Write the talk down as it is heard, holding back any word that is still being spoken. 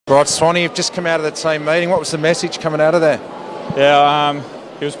Right, Swanee, you've just come out of the team meeting. What was the message coming out of there? Yeah,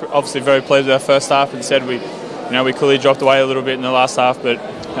 he was obviously very pleased with our first half and said we clearly dropped away a little bit in the last half, but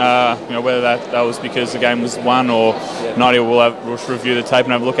whether that was because the game was won or not, we'll review the tape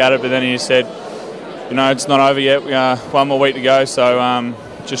and have a look at it. But then he said, it's not over yet. We one more week to go, so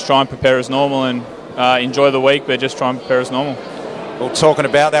just try and prepare as normal and enjoy the week, but just try and prepare as normal. Well, talking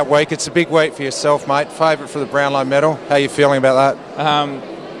about that week, it's a big week for yourself, mate. Favourite for the Brownlow medal. How are you feeling about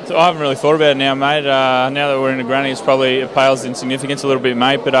that? So I haven't really thought about it now, mate. Now that we're in a granny, it pales in significance a little bit,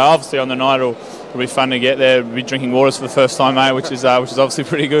 mate. But obviously on the night it'll be fun to get there. We'll be drinking waters for the first time, mate, which is obviously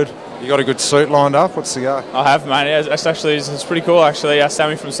pretty good. You got a good suit lined up? What's the go? I have, mate. Yeah, it's pretty cool, actually.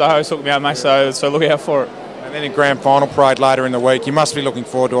 Sammy from Soho took me out, mate, so look out for it. And then a grand final parade later in the week. You must be looking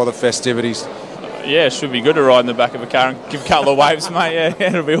forward to all the festivities. Yeah, it should be good to ride in the back of a car and give a couple of waves, mate. Yeah,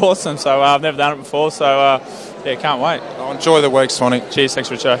 it'll be awesome. So I've never done it before, so can't wait. Enjoy the week, Swanee. Cheers, thanks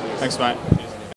for the show. Thanks, mate.